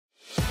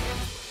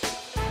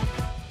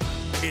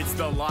It's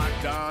the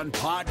Locked On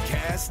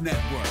Podcast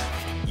Network,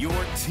 your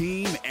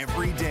team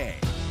every day.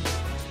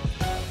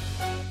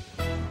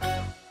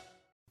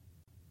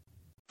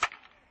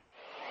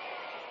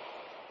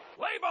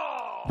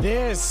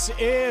 This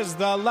is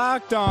the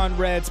Locked On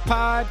Reds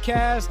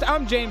podcast.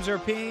 I'm James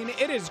Rapien.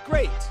 It is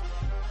great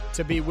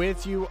to be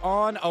with you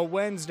on a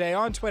Wednesday.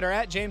 On Twitter,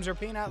 at James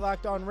Rapien, at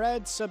Locked On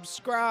Reds.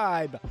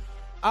 Subscribe,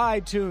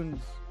 iTunes,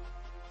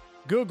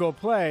 Google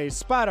Play,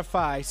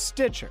 Spotify,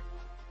 Stitcher,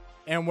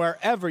 and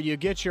wherever you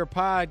get your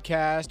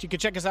podcast. You can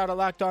check us out at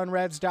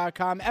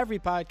LockedOnReds.com. Every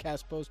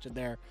podcast posted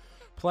there,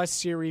 plus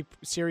series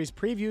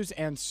previews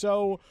and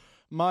so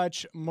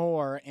much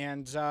more.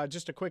 And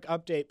just a quick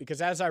update,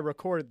 because as I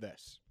record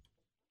this,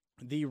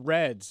 the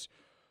Reds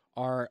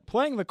are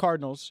playing the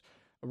Cardinals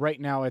right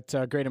now at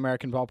Great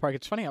American Ballpark.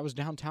 It's funny, I was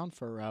downtown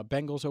for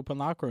Bengals Open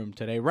Locker Room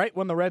today, right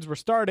when the Reds were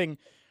starting.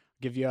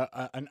 Give you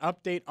an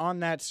update on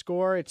that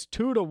score. It's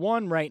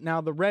 2-1 right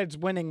now. The Reds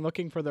winning,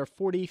 looking for their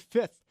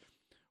 45th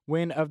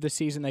win of the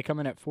season. They come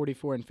in at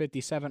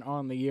 44-57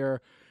 on the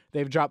year.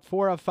 They've dropped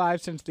 4 of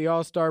 5 since the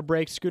All-Star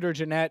break. Scooter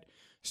Gennett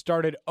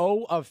started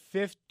 0 of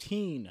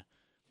 15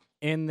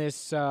 in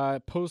this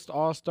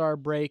post-All-Star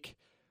break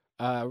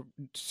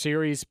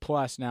series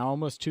plus now,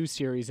 almost 2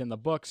 series in the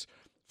books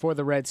for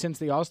the Reds since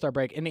the All-Star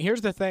break. And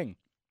here's the thing.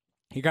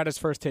 He got his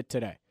first hit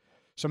today.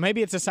 So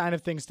maybe it's a sign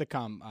of things to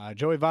come.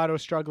 Joey Votto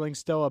struggling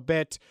still a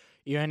bit.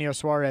 Eugenio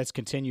Suarez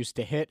continues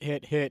to hit.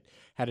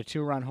 Had a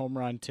 2-run home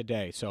run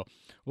today. So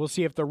we'll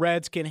see if the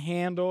Reds can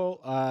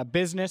handle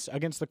business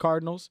against the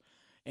Cardinals.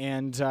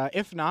 And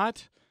if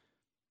not,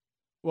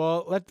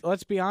 well,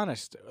 let's be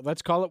honest.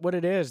 Let's call it what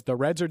it is. The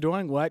Reds are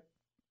doing what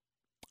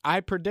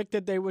I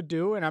predicted they would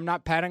do, and I'm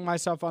not patting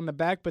myself on the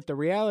back, but the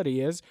reality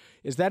is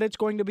that it's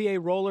going to be a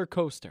roller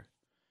coaster.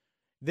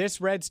 This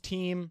Reds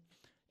team,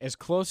 as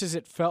close as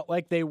it felt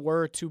like they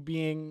were to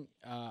being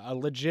a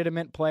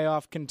legitimate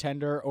playoff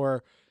contender,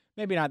 or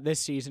maybe not this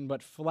season,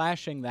 but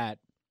flashing that,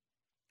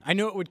 I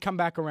knew it would come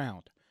back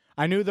around.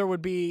 I knew there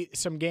would be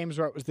some games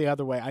where it was the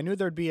other way. I knew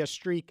there'd be a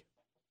streak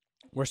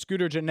where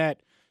Scooter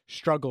Gennett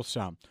struggles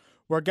some,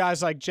 where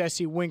guys like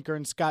Jesse Winker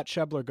and Scott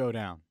Schebler go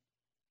down.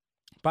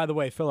 By the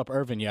way, Phillip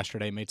Ervin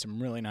yesterday made some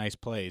really nice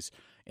plays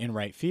in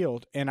right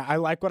field, and I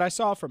like what I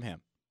saw from him.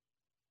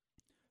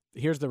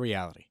 Here's the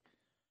reality.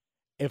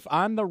 If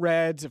I'm the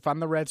Reds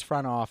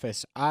front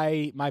office,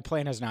 my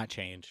plan has not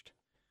changed.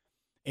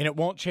 And it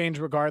won't change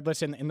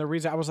regardless. And the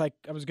reason I was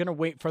going to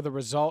wait for the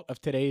result of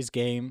today's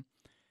game,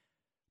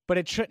 but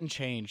it shouldn't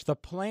change. The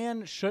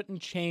plan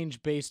shouldn't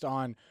change based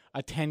on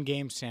a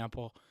 10-game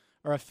sample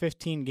or a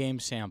 15-game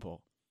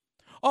sample.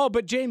 Oh,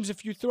 but James,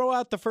 if you throw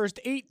out the first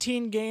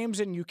 18 games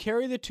and you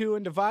carry the 2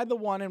 and divide the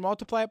 1 and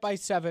multiply it by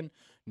 7,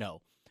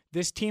 no.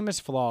 This team is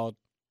flawed.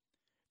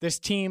 This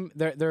team,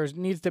 there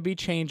needs to be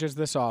changes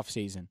this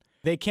offseason.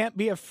 They can't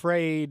be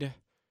afraid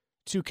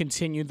to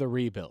continue the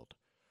rebuild.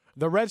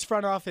 The Reds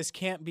front office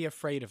can't be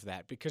afraid of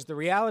that, because the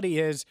reality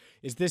is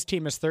this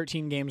team is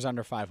 13 games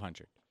under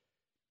 500.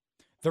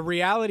 The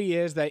reality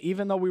is that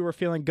even though we were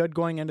feeling good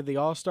going into the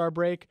All-Star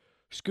break,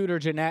 Scooter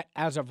Gennett,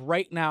 as of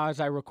right now, as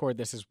I record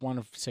this, is 1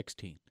 of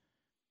 16.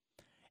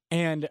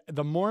 And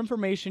the more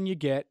information you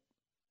get,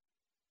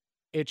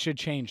 it should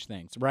change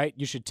things, right?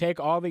 You should take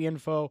all the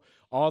info,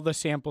 all the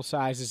sample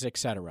sizes,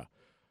 etc.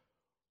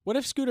 What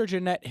if Scooter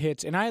Gennett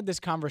hits, and I had this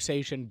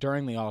conversation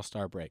during the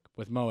All-Star break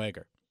with Mo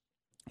Egger.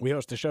 We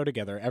host a show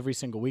together every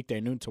single weekday,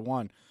 noon to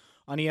 1,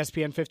 on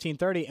ESPN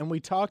 1530, and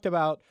we talked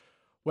about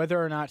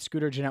whether or not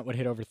Scooter Gennett would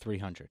hit over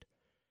 300.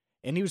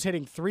 And he was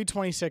hitting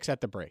 326 at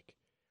the break.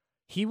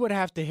 He would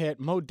have to hit,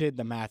 Mo did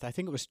the math, I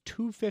think it was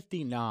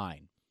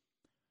 259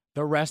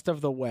 the rest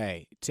of the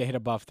way to hit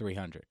above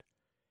 300.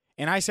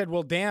 And I said,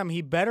 well, damn,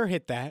 he better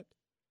hit that.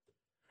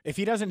 If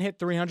he doesn't hit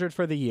 300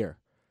 for the year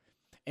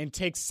and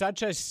takes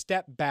such a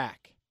step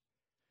back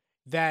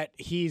that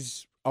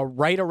he's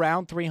right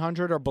around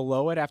 300 or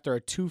below it after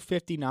a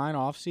 259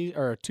 offseason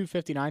or a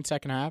 259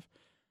 second half,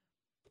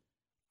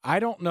 I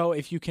don't know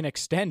if you can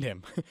extend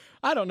him.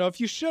 I don't know if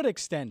you should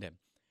extend him.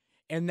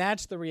 And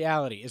that's the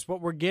reality, is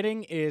what we're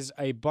getting is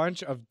a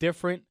bunch of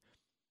different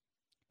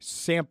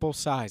sample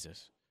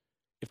sizes.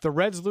 If the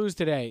Reds lose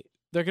today,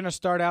 they're going to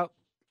start out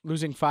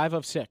losing 5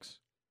 of 6.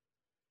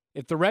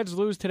 If the Reds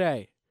lose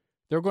today,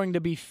 they're going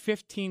to be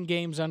 15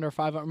 games under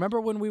 500.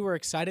 Remember when we were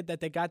excited that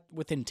they got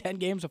within 10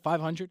 games of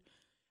 500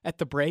 at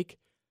the break?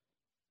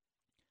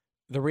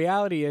 The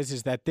reality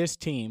is that this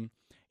team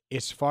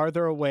is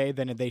farther away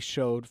than they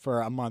showed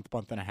for a month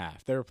and a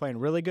half. They were playing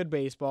really good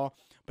baseball,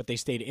 but they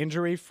stayed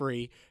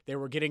injury-free. They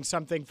were getting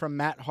something from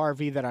Matt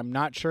Harvey that I'm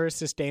not sure is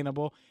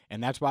sustainable,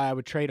 and that's why I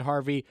would trade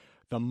Harvey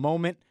the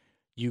moment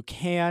you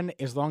can,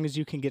 as long as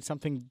you can get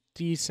something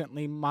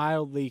decently,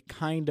 mildly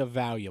kind of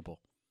valuable.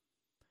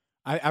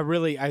 I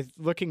really,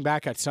 looking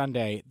back at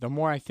Sunday, the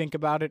more I think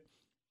about it,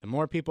 the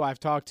more people I've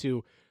talked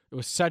to, it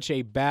was such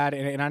a bad,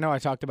 and I know I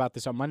talked about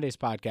this on Monday's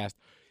podcast,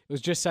 it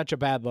was just such a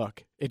bad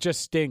look. It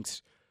just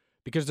stinks.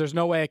 Because there's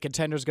no way a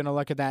contender's going to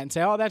look at that and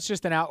say, oh, that's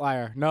just an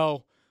outlier.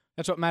 No,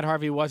 that's what Matt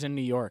Harvey was in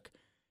New York.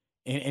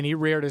 and he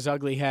reared his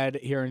ugly head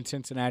here in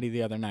Cincinnati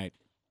the other night.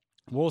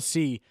 We'll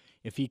see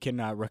if he can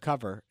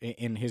recover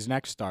in his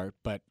next start.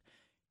 But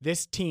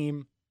this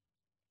team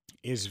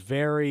is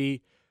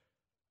very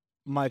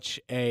much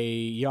a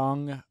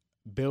young,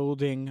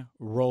 building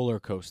roller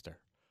coaster.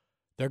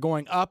 They're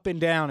going up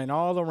and down and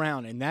all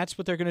around, and that's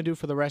what they're going to do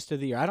for the rest of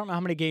the year. I don't know how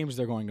many games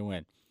they're going to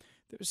win.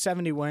 There's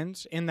 70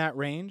 wins in that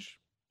range.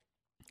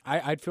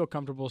 I'd feel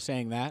comfortable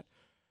saying that.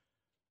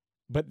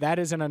 But that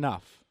isn't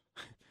enough.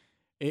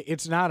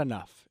 It's not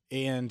enough.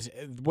 And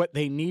what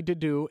they need to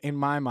do, in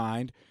my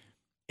mind,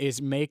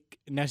 is make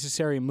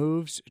necessary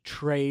moves,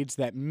 trades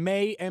that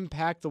may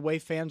impact the way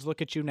fans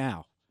look at you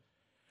now.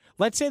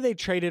 Let's say they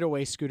traded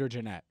away Scooter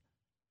Gennett.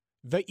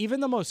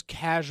 Even the most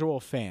casual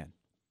fan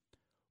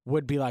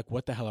would be like,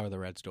 what the hell are the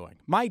Reds doing?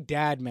 My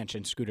dad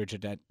mentioned Scooter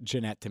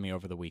Gennett to me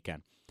over the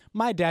weekend.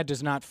 My dad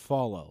does not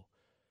follow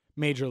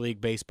Major League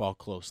Baseball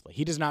closely.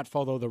 He does not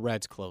follow the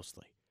Reds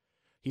closely.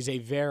 He's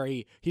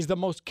the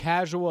most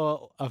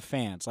casual of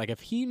fans. Like,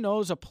 if he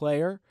knows a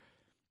player,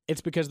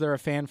 it's because they're a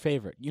fan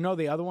favorite. You know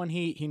the other one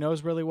he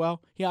knows really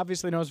well? He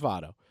obviously knows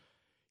Votto.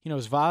 He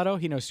knows Votto,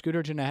 he knows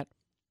Scooter Gennett,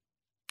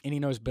 and he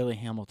knows Billy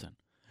Hamilton.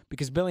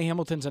 Because Billy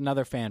Hamilton's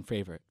another fan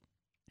favorite.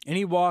 And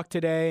he walked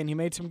today, and he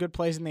made some good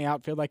plays in the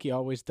outfield like he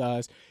always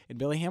does. And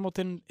Billy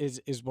Hamilton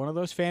is one of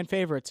those fan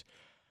favorites.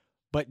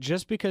 But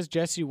just because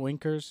Jesse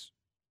Winker's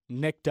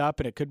nicked up,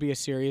 and it could be a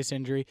serious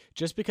injury,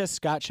 just because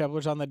Scott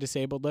Schebler's on the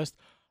disabled list,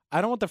 I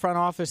don't want the front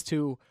office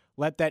to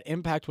let that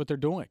impact what they're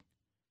doing.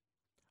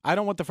 I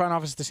don't want the front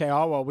office to say,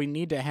 oh, well, we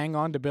need to hang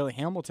on to Billy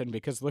Hamilton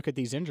because look at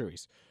these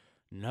injuries.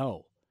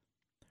 No.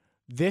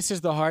 This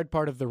is the hard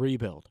part of the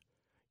rebuild,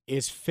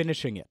 is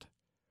finishing it.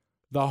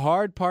 The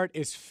hard part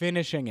is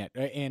finishing it.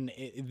 And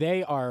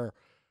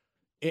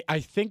I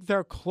think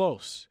they're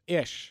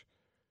close-ish.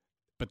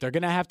 But they're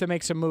going to have to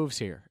make some moves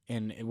here.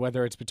 And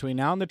whether it's between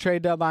now and the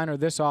trade deadline or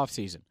this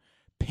offseason,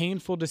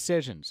 painful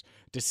decisions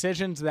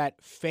that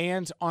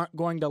fans aren't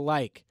going to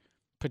like,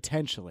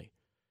 potentially.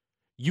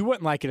 You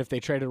wouldn't like it if they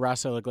traded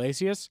Raisel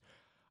Iglesias.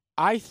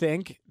 I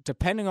think,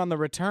 depending on the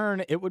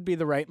return, it would be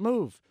the right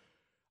move.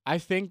 I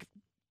think,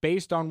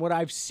 based on what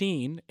I've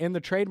seen in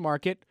the trade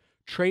market,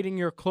 trading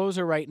your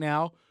closer right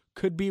now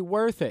could be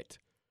worth it.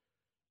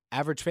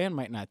 Average fan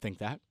might not think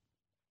that.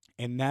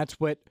 And that's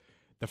what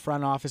the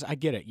front office, I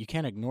get it. You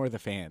can't ignore the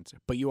fans,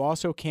 but you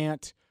also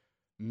can't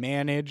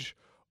manage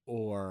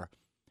or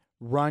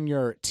run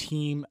your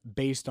team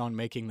based on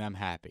making them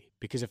happy.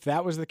 Because if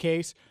that was the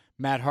case,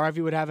 Matt Harvey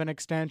would have an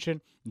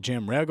extension,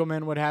 Jim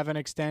Riggleman would have an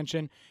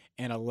extension,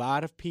 and a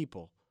lot of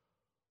people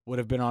would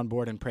have been on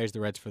board and praised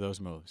the Reds for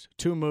those moves.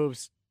 2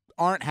 moves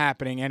aren't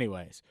happening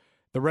anyways.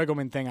 The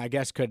Riggleman thing, I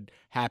guess, could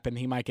happen.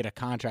 He might get a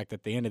contract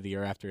at the end of the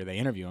year after they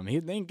interview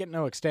him. They ain't get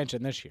no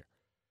extension this year.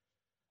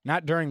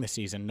 Not during the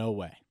season, no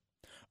way.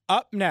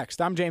 Up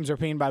next, I'm James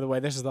Rapien, by the way.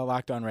 This is the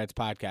Locked On Reds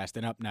podcast.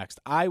 And up next,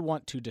 I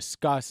want to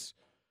discuss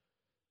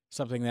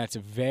something that's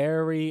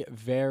very,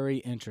 very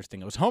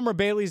interesting. It was Homer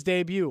Bailey's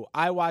debut.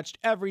 I watched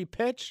every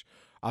pitch.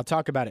 I'll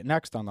talk about it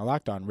next on the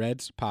Locked On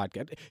Reds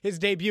podcast. His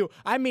debut,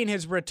 I mean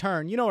his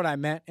return. You know what I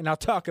meant. And I'll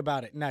talk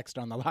about it next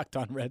on the Locked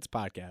On Reds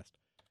podcast.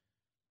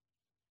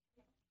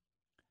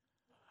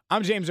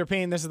 I'm James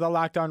Rapien. This is the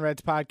Locked On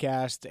Reds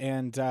podcast.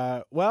 And,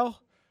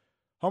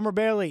 Homer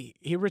Bailey,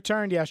 he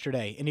returned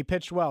yesterday, and he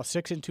pitched well.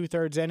 6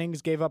 2/3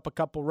 innings, gave up a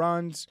couple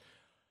runs.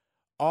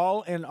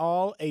 All in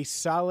all, a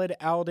solid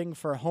outing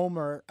for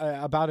Homer,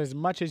 about as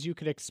much as you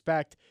could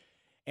expect.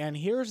 And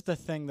here's the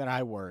thing that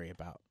I worry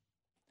about,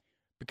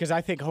 because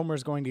I think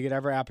Homer's going to get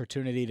every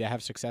opportunity to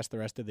have success the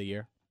rest of the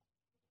year.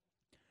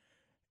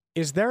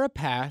 Is there a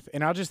path,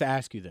 and I'll just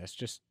ask you this,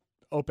 just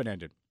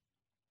open-ended.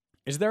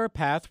 Is there a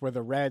path where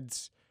the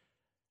Reds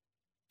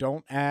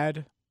don't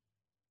add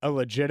a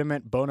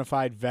legitimate, bona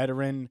fide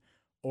veteran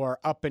or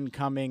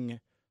up-and-coming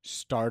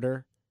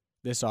starter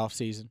this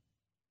offseason?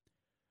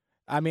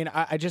 I mean,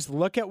 I just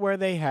look at where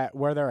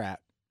they're at.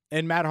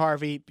 And Matt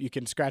Harvey, you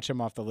can scratch him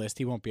off the list.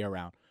 He won't be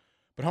around.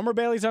 But Homer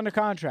Bailey's under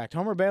contract.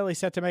 Homer Bailey's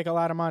set to make a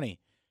lot of money.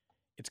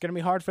 It's going to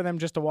be hard for them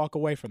just to walk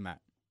away from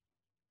that.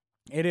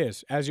 It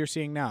is, as you're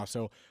seeing now.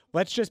 So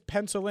let's just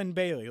pencil in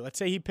Bailey. Let's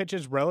say he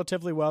pitches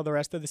relatively well the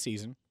rest of the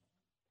season,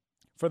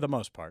 for the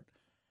most part.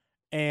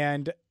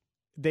 And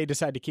they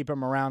decide to keep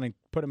him around and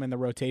put him in the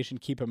rotation,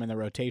 keep him in the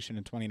rotation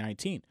in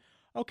 2019.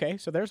 Okay,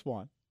 so there's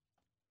one.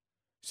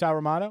 Sal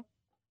Romano,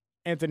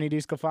 Anthony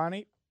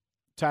DeSclafani,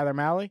 Tyler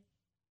Mahle,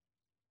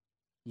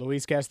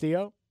 Luis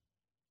Castillo,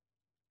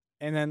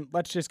 and then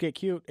let's just get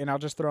cute, and I'll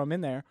just throw him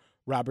in there,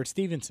 Robert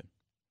Stevenson.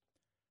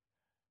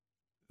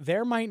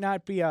 There might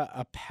not be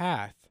a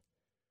path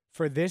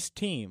for this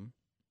team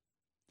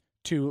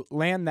to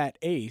land that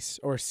ace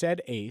or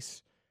said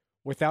ace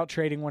without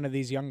trading one of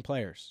these young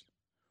players,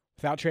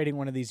 without trading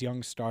one of these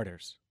young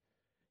starters.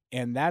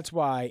 And that's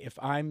why if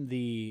I'm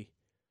the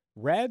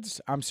Reds,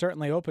 I'm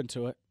certainly open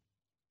to it.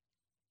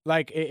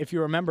 Like, if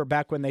you remember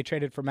back when they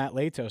traded for Matt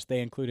Latos,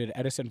 they included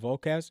Edison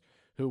Volquez,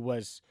 who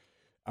was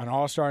an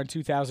all-star in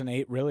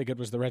 2008. Really good,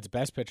 was the Reds'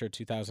 best pitcher in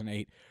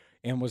 2008.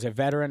 and was a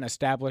veteran,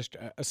 established,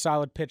 a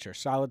solid pitcher,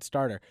 solid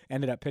starter.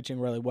 Ended up pitching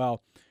really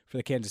well for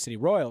the Kansas City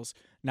Royals,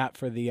 not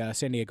for the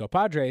San Diego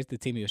Padres, the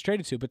team he was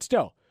traded to, but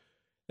still,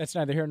 that's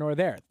neither here nor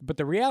there. But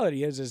the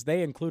reality is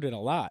they included a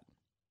lot.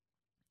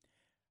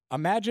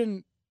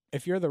 Imagine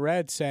if you're the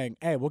Reds saying,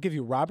 hey, we'll give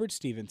you Robert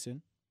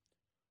Stevenson,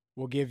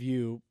 we'll give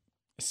you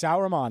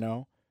Sal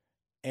Romano,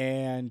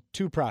 and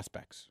 2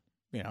 prospects,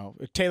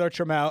 Taylor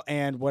Trammell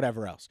and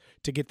whatever else,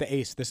 to get the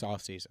ace this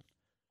offseason.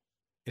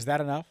 Is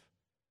that enough?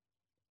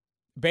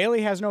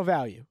 Bailey has no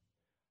value.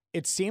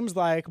 It seems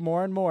like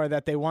more and more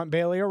that they want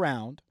Bailey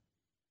around.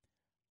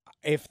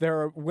 If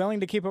they're willing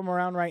to keep him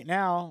around right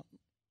now,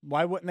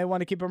 why wouldn't they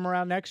want to keep him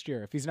around next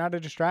year? If he's not a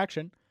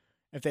distraction,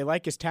 if they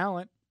like his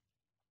talent,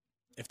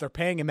 if they're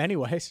paying him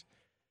anyways.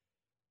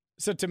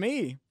 So to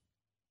me,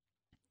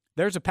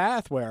 there's a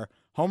path where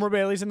Homer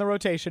Bailey's in the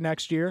rotation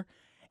next year,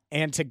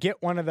 and to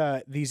get one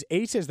of these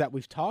aces that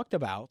we've talked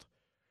about,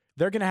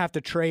 they're going to have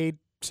to trade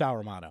Sal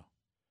Romano.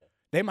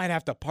 They might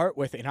have to part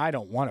with, and I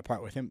don't want to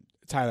part with him,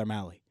 Tyler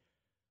Mahle.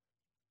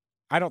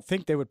 I don't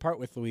think they would part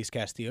with Luis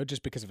Castillo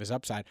just because of his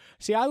upside.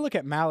 See, I look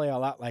at Mahle a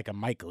lot like a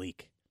Mike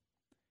Leake.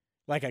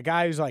 Like a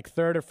guy who's like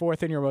 3rd or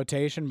 4th in your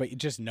rotation, but you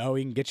just know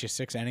he can get you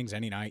 6 innings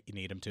any night you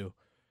need him to.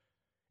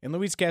 And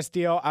Luis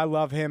Castillo, I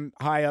love him,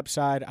 high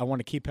upside. I want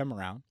to keep him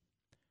around.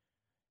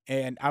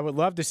 And I would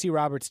love to see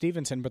Robert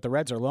Stevenson, but the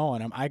Reds are low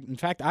on him. In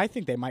fact, I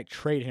think they might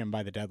trade him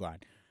by the deadline.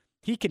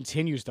 He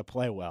continues to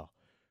play well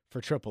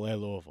for AAA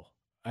Louisville.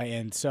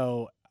 And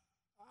so,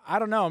 I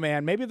don't know,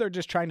 man. Maybe they're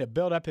just trying to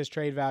build up his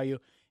trade value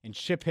and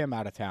ship him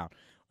out of town.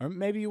 Or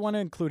maybe you want to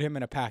include him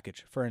in a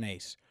package for an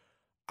ace.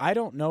 I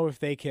don't know if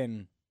they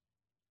can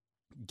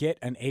get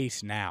an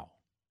ace now.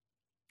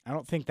 I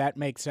don't think that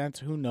makes sense.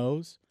 Who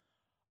knows?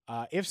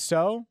 If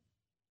so,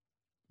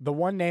 the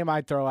one name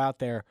I'd throw out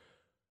there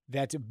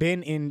that's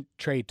been in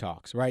trade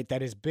talks, right,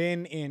 that has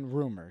been in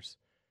rumors,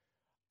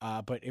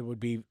 but it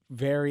would be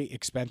very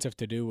expensive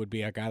to do, would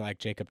be a guy like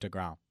Jacob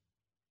deGrom.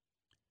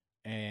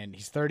 And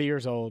he's 30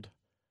 years old.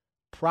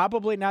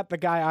 Probably not the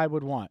guy I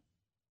would want.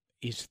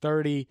 He's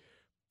 30,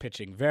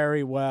 pitching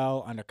very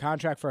well, under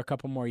contract for a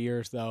couple more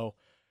years, though.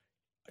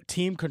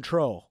 Team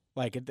control.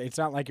 Like, it's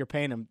not like you're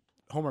paying him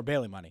Homer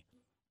Bailey money.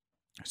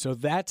 So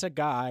that's a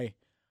guy,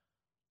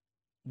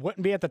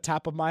 wouldn't be at the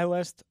top of my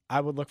list. I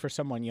would look for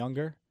someone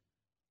younger.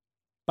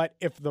 But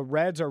if the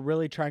Reds are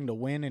really trying to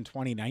win in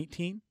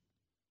 2019,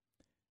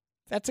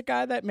 that's a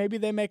guy that maybe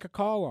they make a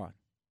call on.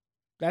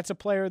 That's a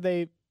player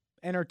they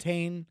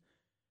entertain.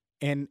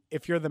 And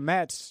if you're the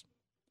Mets,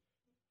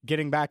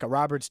 getting back a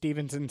Robert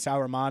Stevenson,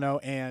 Sal Romano,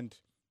 and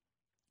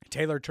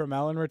Taylor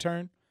Trammell in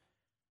return,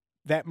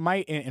 that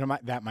might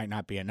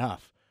not be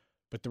enough.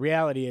 But the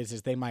reality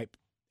is they might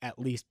at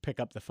least pick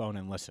up the phone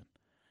and listen.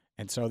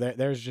 And so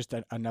there's just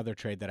another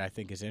trade that I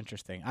think is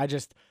interesting.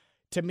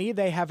 To me,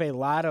 they have a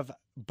lot of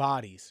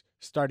bodies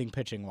starting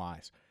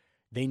pitching-wise.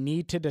 They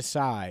need to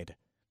decide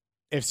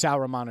if Sal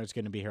Romano is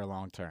going to be here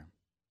long-term.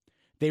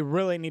 They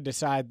really need to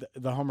decide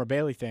the Homer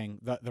Bailey thing,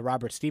 the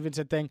Robert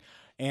Stevenson thing.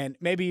 And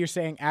maybe you're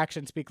saying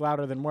actions speak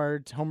louder than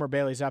words. Homer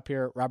Bailey's up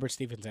here. Robert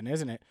Stevenson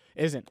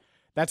isn't.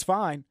 That's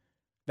fine.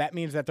 That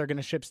means that they're going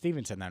to ship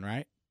Stevenson then,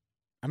 right?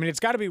 I mean, it's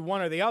got to be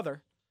one or the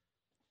other.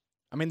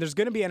 I mean, there's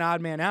going to be an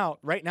odd man out.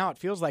 Right now, it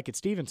feels like it's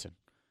Stevenson.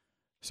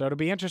 So it'll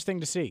be interesting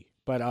to see.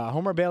 But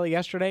Homer Bailey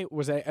yesterday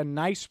was a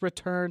nice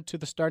return to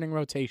the starting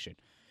rotation.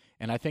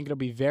 And I think it'll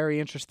be very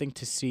interesting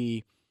to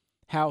see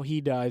how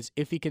he does,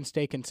 if he can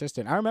stay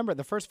consistent. I remember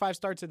the first 5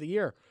 starts of the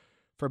year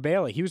for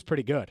Bailey, he was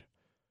pretty good.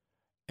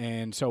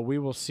 And so we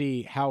will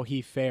see how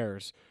he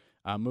fares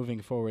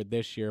moving forward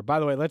this year. By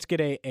the way, let's get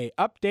a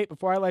update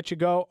before I let you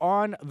go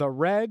on the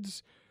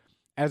Reds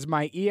as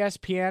my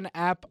ESPN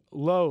app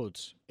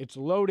loads. It's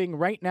loading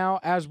right now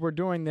as we're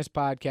doing this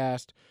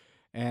podcast.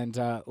 And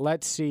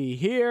let's see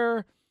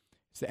here.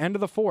 It's the end of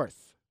the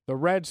 4th. The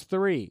Reds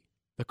 3.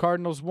 The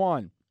Cardinals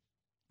 1.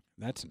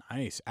 That's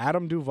nice.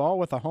 Adam Duvall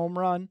with a home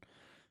run.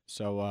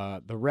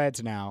 So the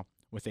Reds now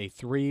with a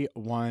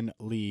 3-1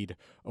 lead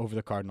over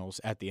the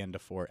Cardinals at the end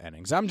of 4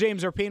 innings. I'm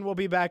James Erpine. We'll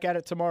be back at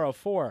it tomorrow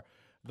for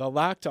the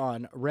Locked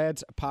On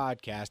Reds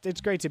podcast.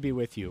 It's great to be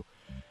with you,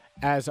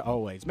 as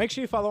always. Make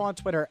sure you follow on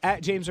Twitter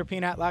at James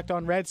Erpine, at Locked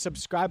On Reds.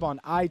 Subscribe on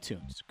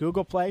iTunes,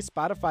 Google Play,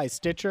 Spotify,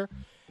 Stitcher,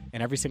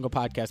 and every single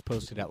podcast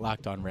posted at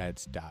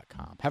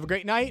LockedOnReds.com. Have a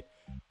great night.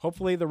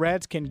 Hopefully the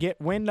Reds can get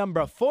win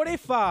number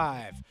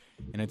 45.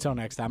 And until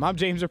next time, I'm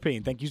James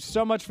Erpine. Thank you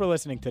so much for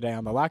listening today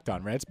on the Locked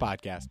On Reds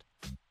podcast.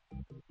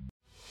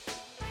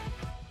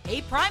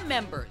 Hey, Prime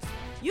members,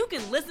 you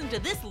can listen to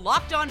this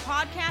Locked On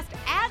podcast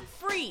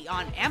ad-free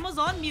on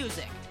Amazon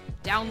Music.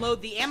 Download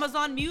the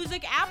Amazon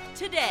Music app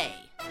today.